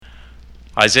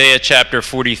Isaiah chapter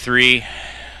 43,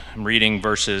 I'm reading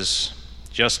verses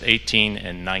just 18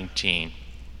 and 19.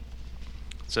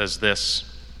 It says this: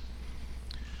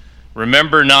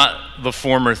 "Remember not the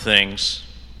former things,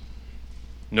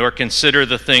 nor consider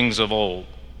the things of old.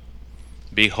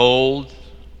 Behold,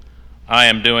 I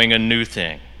am doing a new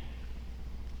thing.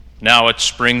 Now it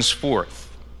springs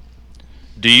forth.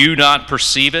 Do you not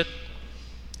perceive it?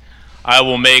 I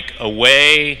will make a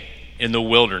way in the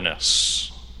wilderness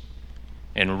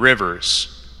and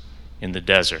rivers in the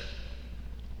desert."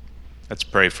 Let's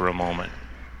pray for a moment.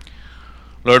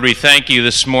 Lord, we thank you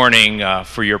this morning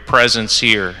for your presence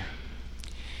here,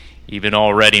 even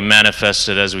already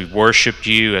manifested as we worshiped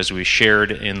you, as we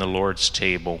shared in the Lord's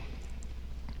table.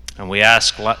 And we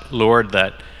ask, Lord,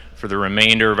 that for the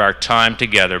remainder of our time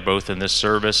together, both in this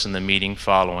service and the meeting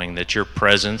following, that your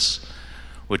presence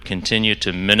would continue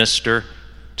to minister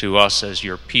to us as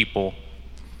your people.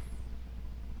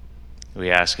 We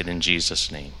ask it in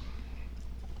Jesus' name.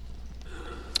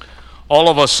 All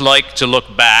of us like to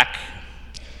look back,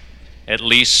 at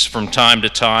least from time to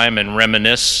time, and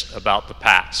reminisce about the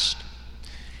past.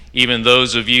 Even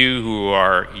those of you who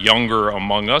are younger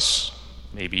among us,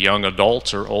 maybe young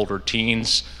adults or older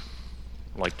teens,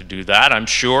 like to do that, I'm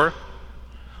sure.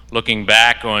 Looking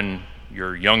back on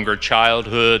your younger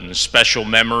childhood and special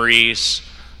memories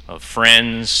of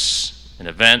friends and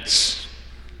events,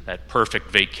 that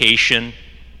perfect vacation,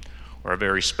 or a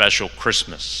very special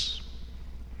Christmas.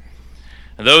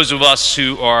 And those of us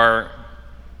who are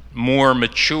more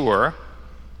mature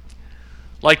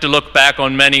like to look back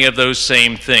on many of those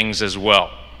same things as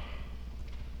well.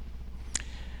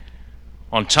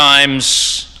 On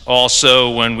times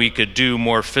also when we could do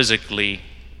more physically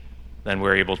than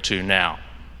we're able to now.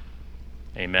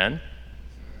 Amen?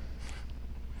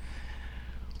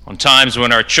 On times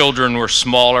when our children were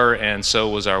smaller and so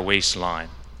was our waistline.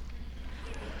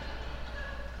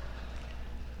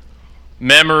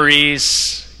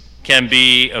 Memories can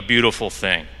be a beautiful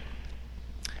thing.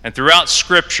 And throughout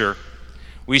Scripture,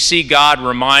 we see God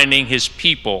reminding his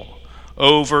people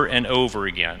over and over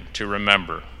again to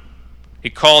remember. He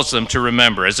calls them to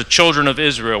remember. As the children of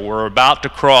Israel were about to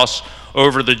cross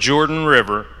over the Jordan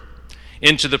River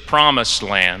into the Promised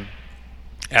Land,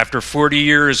 after 40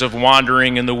 years of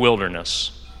wandering in the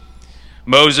wilderness,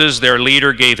 Moses, their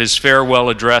leader, gave his farewell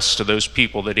address to those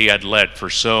people that he had led for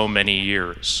so many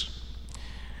years.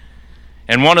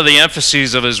 And one of the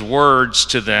emphases of his words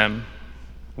to them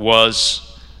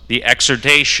was the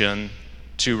exhortation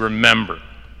to remember.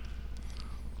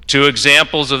 Two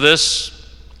examples of this: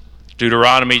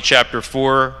 Deuteronomy chapter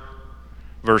 4,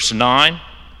 verse 9.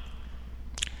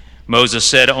 Moses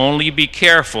said, "Only be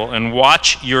careful and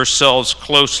watch yourselves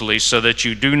closely so that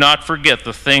you do not forget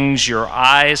the things your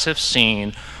eyes have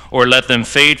seen, or let them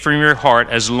fade from your heart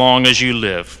as long as you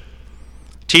live.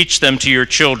 Teach them to your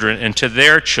children and to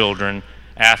their children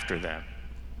after them."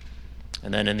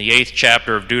 And then in the 8th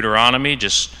chapter of Deuteronomy,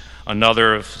 just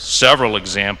another of several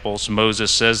examples,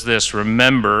 Moses says this: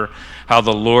 "Remember how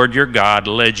the Lord your God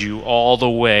led you all the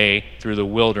way through the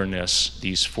wilderness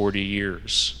these 40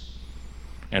 years.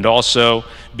 And also,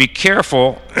 be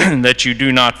careful that you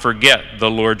do not forget the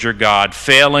Lord your God,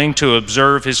 failing to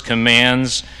observe his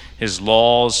commands, his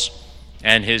laws,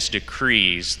 and his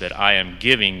decrees that I am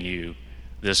giving you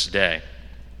this day."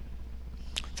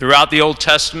 Throughout the Old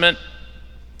Testament,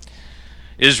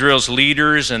 Israel's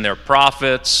leaders and their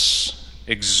prophets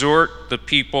exhort the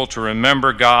people to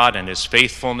remember God and his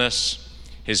faithfulness,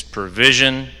 his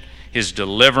provision, his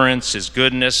deliverance, his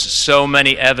goodness, so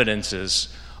many evidences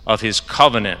of his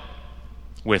covenant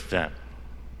with them.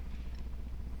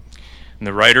 And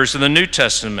the writers of the New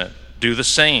Testament do the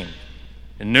same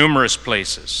in numerous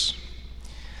places.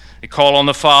 They call on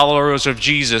the followers of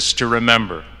Jesus to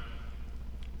remember.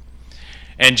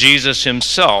 And Jesus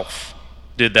himself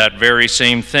did that very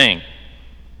same thing.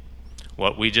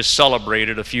 What we just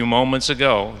celebrated a few moments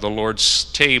ago, the Lord's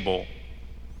table,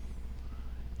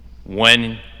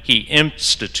 when he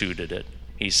instituted it,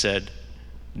 he said,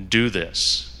 "Do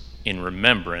this in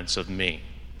remembrance of me.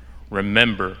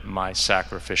 Remember my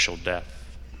sacrificial death."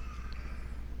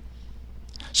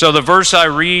 So the verses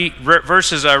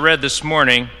I read this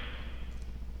morning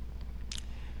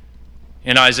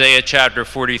in Isaiah chapter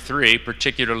 43,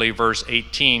 particularly verse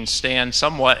 18, stand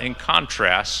somewhat in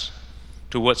contrast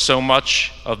to what so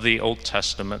much of the Old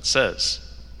Testament says.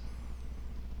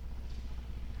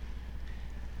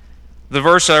 The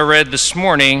verse I read this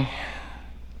morning,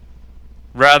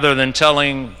 rather than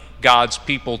telling God's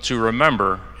people to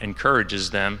remember, encourages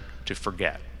them to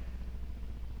forget.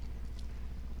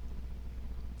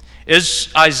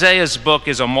 Isaiah's book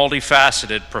is a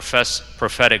multifaceted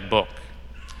prophetic book.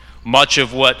 Much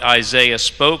of what Isaiah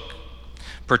spoke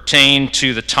pertained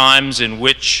to the times in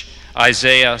which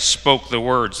Isaiah spoke the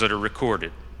words that are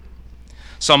recorded.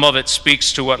 Some of it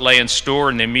speaks to what lay in store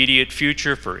in the immediate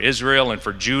future for Israel and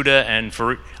for Judah and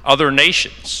for other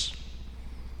nations.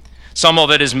 Some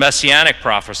of it is messianic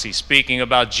prophecy, speaking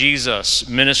about Jesus'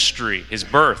 ministry, his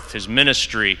birth, his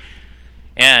ministry,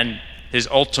 and his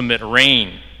ultimate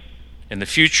reign in the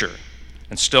future.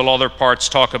 And still other parts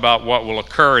talk about what will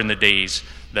occur in the days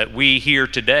that we here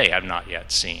today have not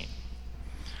yet seen.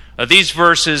 These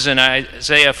verses in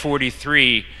Isaiah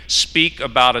 43 speak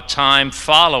about a time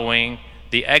following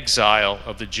the exile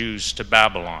of the Jews to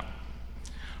Babylon,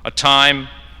 a time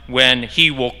when he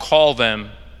will call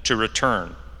them to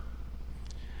return.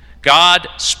 God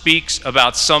speaks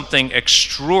about something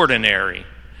extraordinary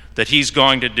that he's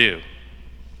going to do.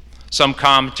 Some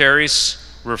commentaries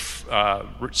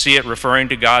see it referring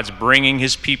to God's bringing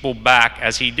his people back,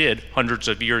 as he did hundreds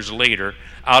of years later,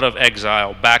 out of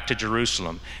exile back to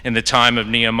Jerusalem in the time of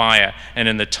Nehemiah and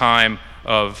in the time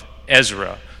of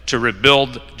Ezra to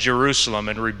rebuild Jerusalem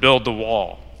and rebuild the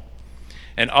wall.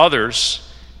 And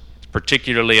others,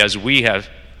 particularly as we have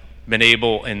been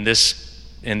able in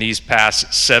these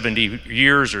past 70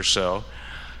 years or so,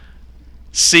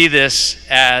 see this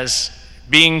as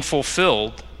being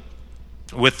fulfilled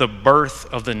with the birth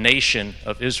of the nation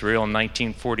of Israel in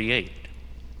 1948.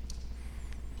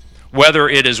 Whether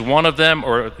it is one of them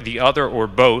or the other or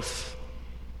both,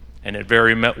 and it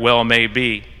very well may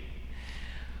be,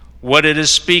 what it is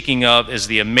speaking of is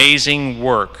the amazing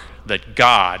work that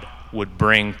God would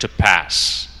bring to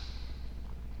pass.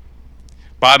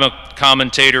 Bible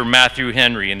commentator Matthew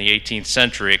Henry in the 18th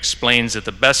century explains that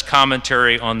the best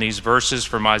commentary on these verses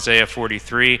from Isaiah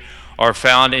 43 are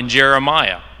found in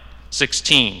Jeremiah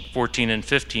 16, 14, and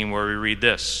 15, where we read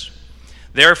this.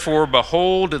 Therefore,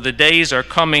 behold, the days are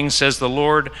coming, says the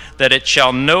Lord, that it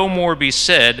shall no more be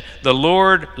said, the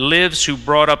Lord lives who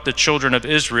brought up the children of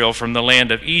Israel from the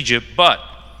land of Egypt, but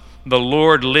the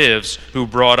Lord lives who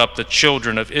brought up the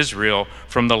children of Israel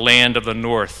from the land of the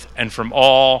north and from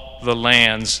all the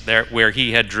lands there where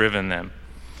he had driven them.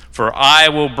 For I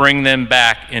will bring them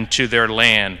back into their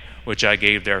land, which I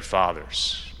gave their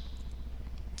fathers.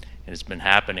 And it's been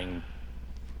happening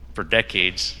for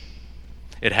decades.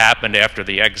 It happened after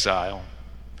the exile.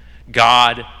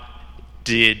 God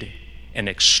did an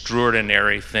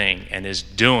extraordinary thing and is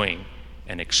doing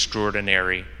an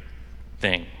extraordinary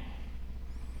thing.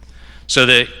 So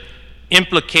the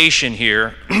implication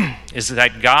here is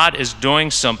that God is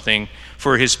doing something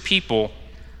for his people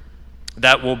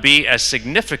that will be as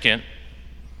significant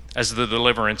as the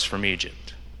deliverance from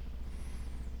Egypt.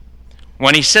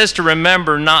 When he says to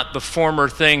remember not the former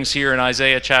things here in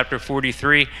Isaiah chapter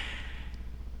 43,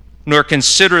 nor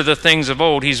consider the things of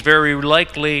old, he's very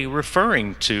likely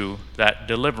referring to that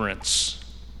deliverance.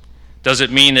 Does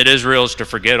it mean that Israel is to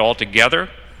forget altogether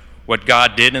what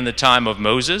God did in the time of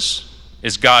Moses?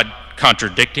 Is God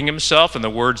contradicting himself in the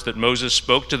words that Moses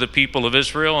spoke to the people of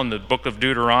Israel in the book of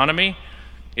Deuteronomy?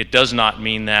 It does not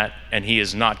mean that, and he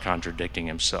is not contradicting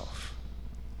himself.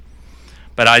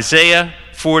 But Isaiah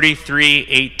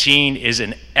 43:18 is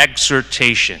an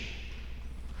exhortation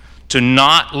to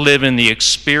not live in the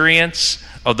experience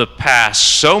of the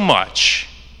past so much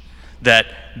that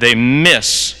they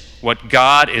miss what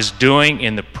God is doing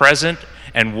in the present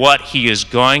and what he is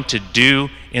going to do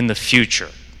in the future.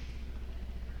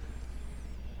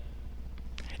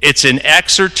 It's an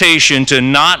exhortation to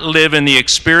not live in the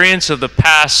experience of the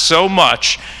past so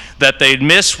much that they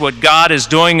miss what God is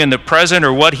doing in the present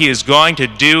or what he is going to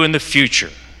do in the future.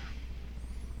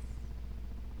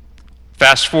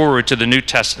 Fast forward to the New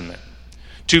Testament.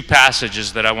 Two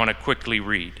passages that I want to quickly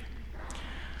read.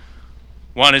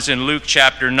 One is in Luke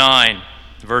chapter 9,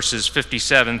 verses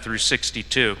 57 through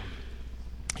 62.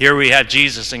 Here we have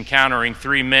Jesus encountering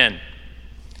three men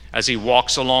as he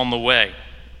walks along the way.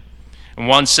 And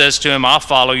one says to him, I'll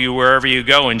follow you wherever you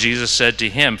go. And Jesus said to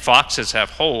him, foxes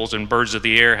have holes and birds of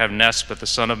the air have nests, but the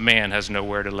Son of Man has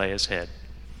nowhere to lay his head.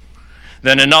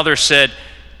 Then another said,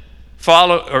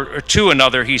 to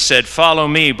another he said, follow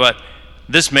me. But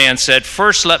this man said,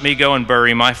 first let me go and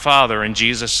bury my father. And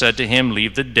Jesus said to him,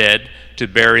 leave the dead to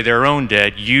bury their own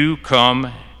dead. You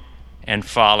come and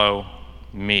follow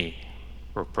me,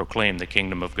 or proclaim the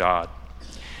kingdom of God.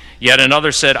 Yet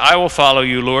another said, I will follow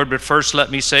you, Lord, but first let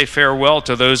me say farewell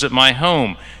to those at my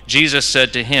home. Jesus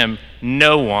said to him,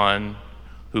 no one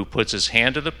who puts his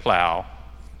hand to the plow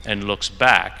and looks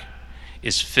back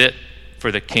is fit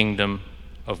for the kingdom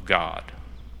of God.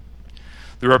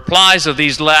 The replies of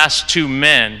these last two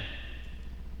men,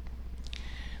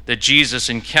 that Jesus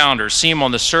encounters seem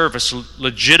on the surface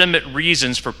legitimate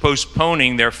reasons for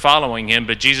postponing their following him,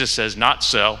 but Jesus says, not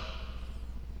so.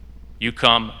 You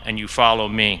come and you follow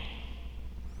me.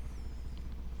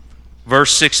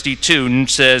 Verse 62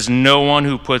 says, no one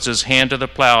who puts his hand to the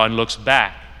plow and looks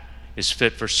back is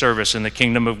fit for service in the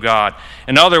kingdom of God.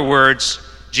 In other words,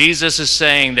 Jesus is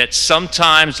saying that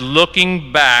sometimes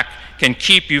looking back can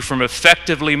keep you from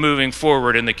effectively moving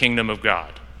forward in the kingdom of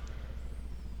God.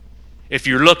 If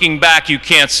you're looking back, you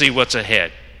can't see what's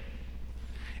ahead.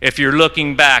 If you're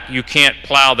looking back, you can't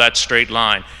plow that straight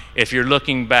line. If you're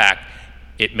looking back,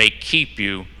 it may keep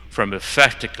you from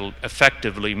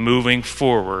effectively moving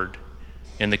forward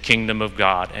in the kingdom of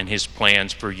God and his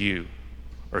plans for you,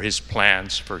 or his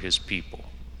plans for his people.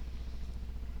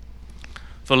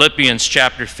 Philippians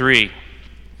chapter 3,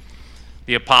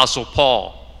 the Apostle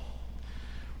Paul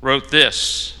wrote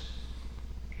this,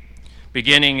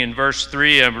 beginning in verse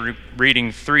 3, I'm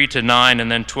reading 3 to 9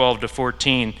 and then 12 to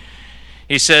 14.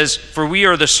 He says, for we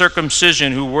are the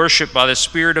circumcision who worship by the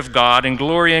Spirit of God and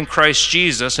glory in Christ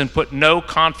Jesus and put no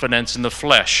confidence in the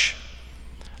flesh,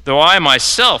 though I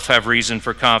myself have reason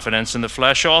for confidence in the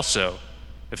flesh also.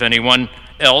 If anyone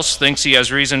else thinks he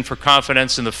has reason for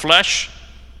confidence in the flesh,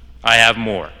 I have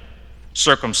more.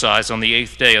 Circumcised on the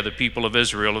 8th day of the people of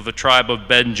Israel, of the tribe of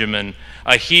Benjamin,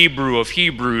 a Hebrew of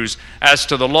Hebrews, as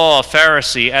to the law, a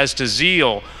Pharisee, as to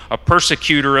zeal, a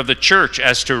persecutor of the church,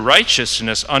 as to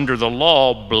righteousness under the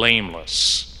law,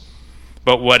 blameless.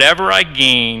 But whatever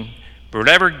gain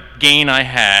I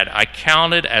had, I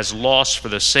counted as loss for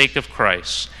the sake of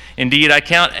Christ. Indeed, I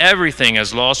count everything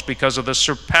as loss because of the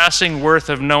surpassing worth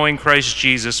of knowing Christ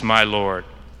Jesus my Lord.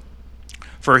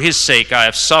 For his sake I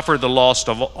have suffered the loss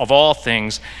of all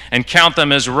things, and count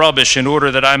them as rubbish, in order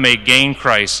that I may gain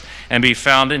Christ and be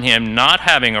found in him, not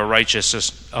having a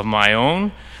righteousness of my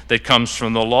own that comes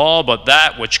from the law, but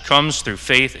that which comes through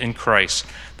faith in Christ,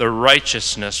 the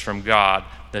righteousness from God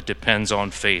that depends on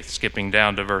faith. Skipping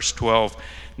down to verse 12.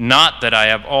 Not that I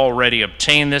have already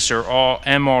obtained this or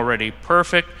am already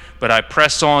perfect, but I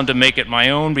press on to make it my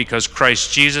own, because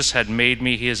Christ Jesus had made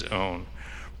me his own.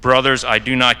 Brothers, I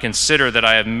do not consider that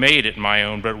I have made it my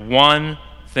own, but one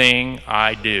thing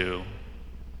I do,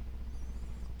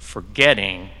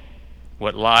 forgetting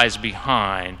what lies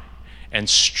behind and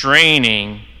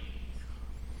straining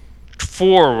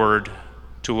forward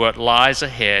to what lies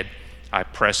ahead, I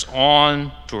press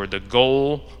on toward the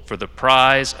goal for the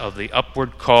prize of the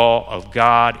upward call of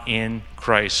God in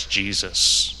Christ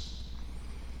Jesus.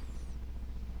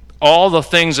 All the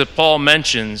things that Paul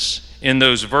mentions in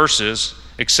those verses,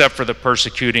 except for the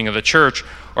persecuting of the church,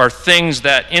 are things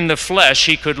that in the flesh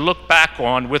he could look back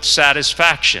on with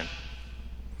satisfaction.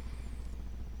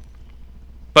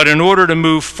 But in order to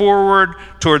move forward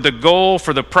toward the goal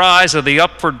for the prize of the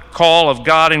upward call of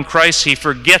God in Christ, he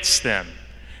forgets them.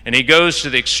 And he goes to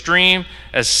the extreme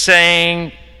of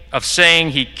saying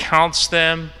he counts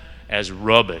them as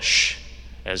rubbish,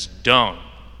 as dung.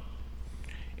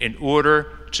 In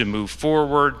order to move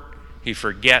forward, he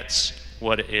forgets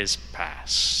what is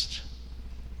past.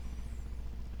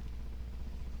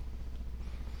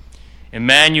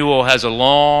 Emmanuel has a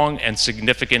long and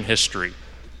significant history.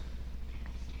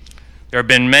 There have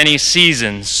been many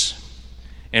seasons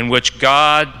in which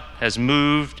God has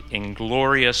moved in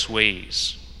glorious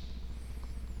ways.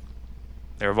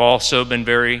 There have also been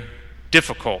very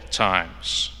difficult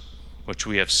times, which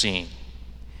we have seen.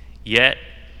 Yet,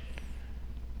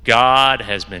 God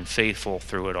has been faithful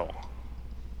through it all.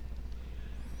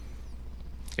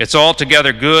 It's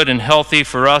altogether good and healthy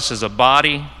for us as a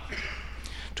body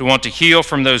to want to heal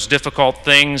from those difficult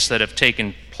things that have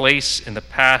taken place in the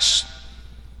past,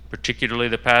 particularly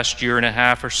the past year and a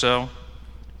half or so,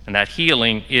 and that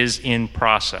healing is in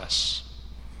process.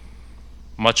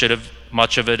 Much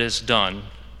of it is done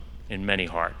in many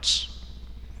hearts.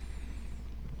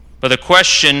 But the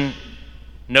question,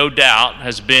 no doubt,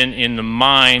 has been in the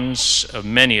minds of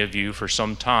many of you for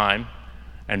some time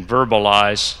and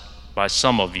verbalized by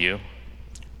some of you.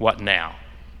 What now?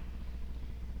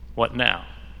 What now?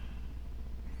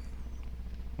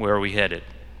 Where are we headed?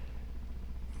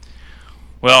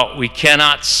 Well, we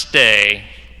cannot stay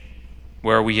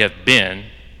where we have been,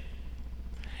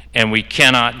 and we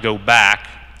cannot go back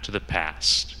to the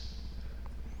past.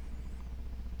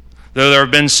 Though there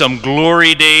have been some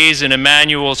glory days in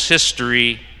Emmanuel's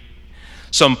history,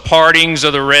 some partings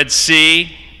of the Red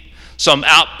Sea, some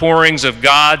outpourings of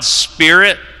God's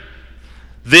Spirit,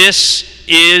 this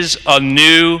is a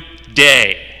new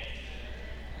day.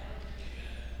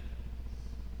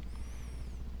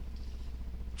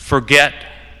 Forget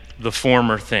the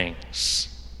former things,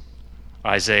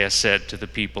 Isaiah said to the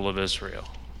people of Israel.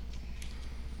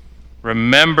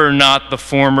 Remember not the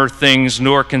former things,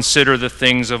 nor consider the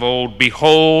things of old.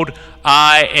 Behold,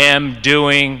 I am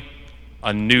doing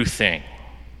a new thing.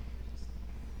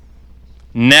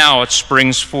 Now it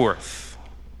springs forth.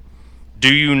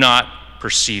 Do you not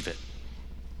perceive it?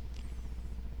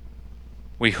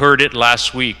 We heard it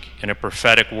last week in a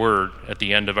prophetic word at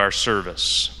the end of our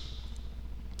service.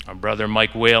 Our brother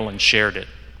Mike Whalen shared it.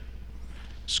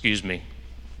 Excuse me.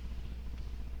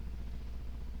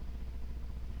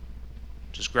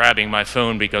 Just grabbing my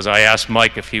phone because I asked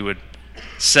Mike if he would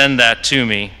send that to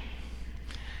me.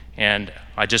 And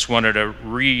I just wanted to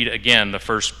read again the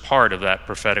first part of that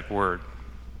prophetic word.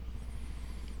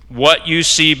 What you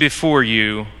see before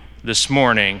you this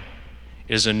morning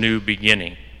is a new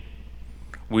beginning.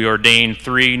 We ordained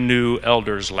 3 new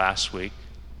elders last week.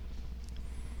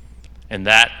 And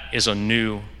that is a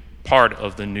new part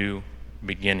of the new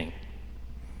beginning.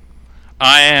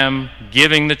 I am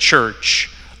giving the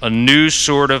church a new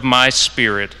sword of my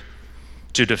Spirit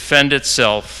to defend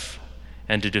itself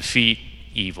and to defeat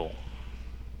evil.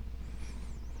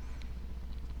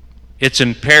 It's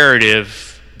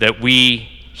imperative that we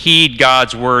heed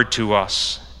God's word to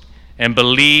us and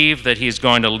believe that He's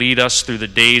going to lead us through the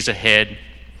days ahead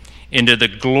into the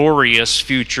glorious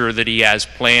future that He has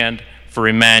planned for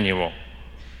Emmanuel.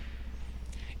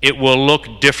 It will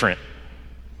look different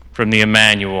from the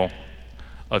Emmanuel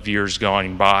of years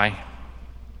going by.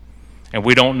 And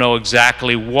we don't know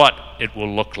exactly what it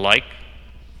will look like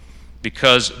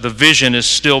because the vision is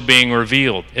still being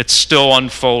revealed. It's still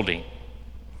unfolding.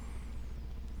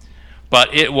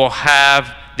 But it will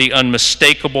have the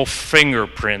unmistakable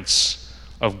fingerprints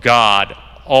of God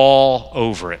all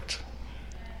over it.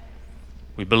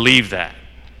 We believe that.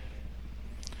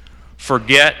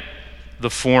 Forget the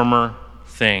former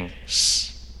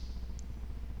things.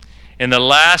 In the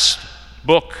last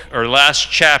book or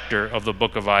last chapter of the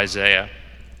book of Isaiah,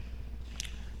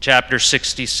 chapter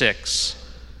 66,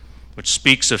 which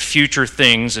speaks of future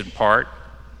things in part,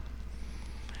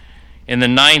 in the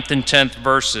 9th and 10th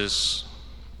verses,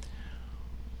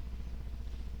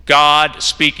 God,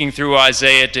 speaking through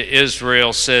Isaiah to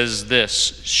Israel, says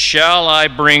this: shall I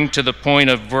bring to the point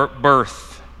of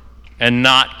birth and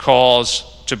not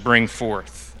cause to bring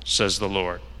forth, says the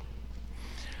Lord.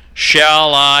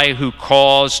 Shall I, who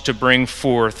cause to bring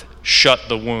forth, shut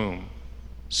the womb,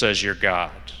 says your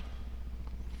God.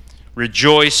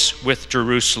 Rejoice with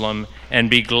Jerusalem and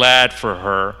be glad for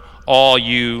her, all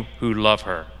you who love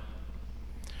her.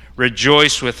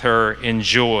 Rejoice with her in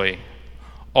joy,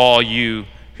 all you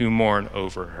who mourn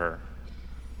over her.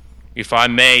 If I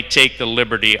may take the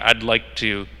liberty, I'd like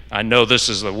to, I know this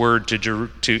is the word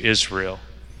to Israel,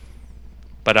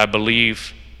 but I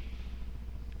believe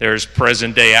there's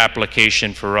present day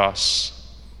application for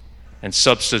us, and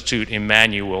substitute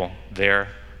Emmanuel there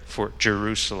for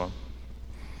Jerusalem.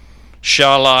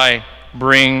 Shall I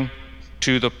bring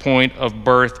to the point of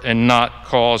birth and not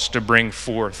cause to bring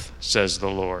forth, says the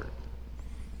Lord.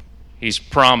 He's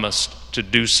promised to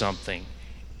do something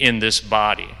in this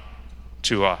body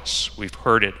to us. We've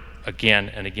heard it again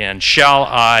and again. Shall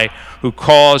I, who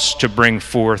cause to bring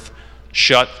forth,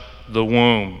 shut the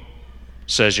womb,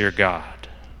 says your God.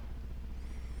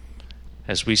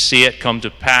 As we see it come to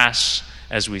pass,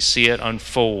 as we see it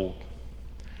unfold,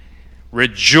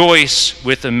 rejoice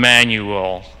with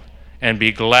Emmanuel and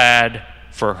be glad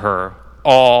for her,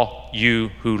 all you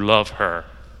who love her.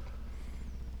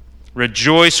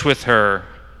 Rejoice with her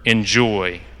in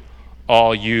joy,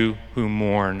 all you who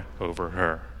mourn over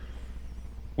her.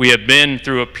 We have been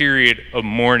through a period of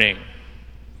mourning.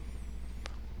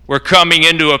 We're coming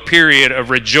into a period of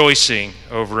rejoicing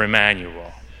over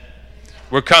Emmanuel.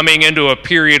 We're coming into a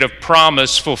period of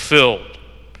promise fulfilled.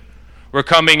 We're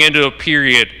coming into a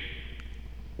period,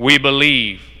 we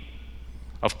believe,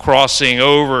 of crossing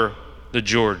over the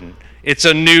Jordan. It's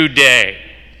a new day.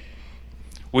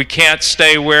 We can't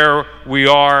stay where we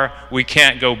are. We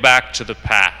can't go back to the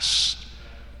past.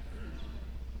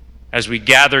 As we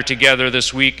gather together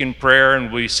this week in prayer,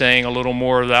 and we'll be saying a little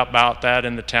more about that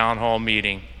in the town hall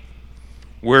meeting,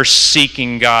 we're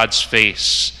seeking God's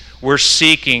face. We're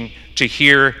seeking to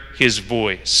hear His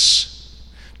voice,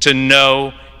 to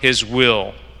know His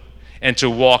will, and to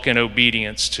walk in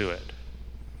obedience to it.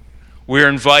 We're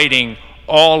inviting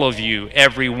all of you,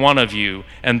 every one of you,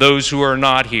 and those who are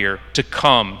not here, to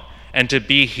come and to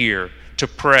be here, to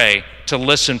pray, to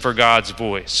listen for God's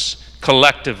voice.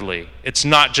 Collectively, it's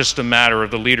not just a matter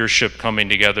of the leadership coming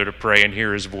together to pray and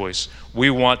hear His voice. We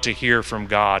want to hear from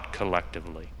God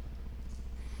collectively.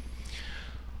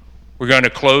 We're going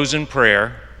to close in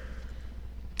prayer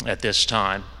at this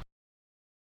time.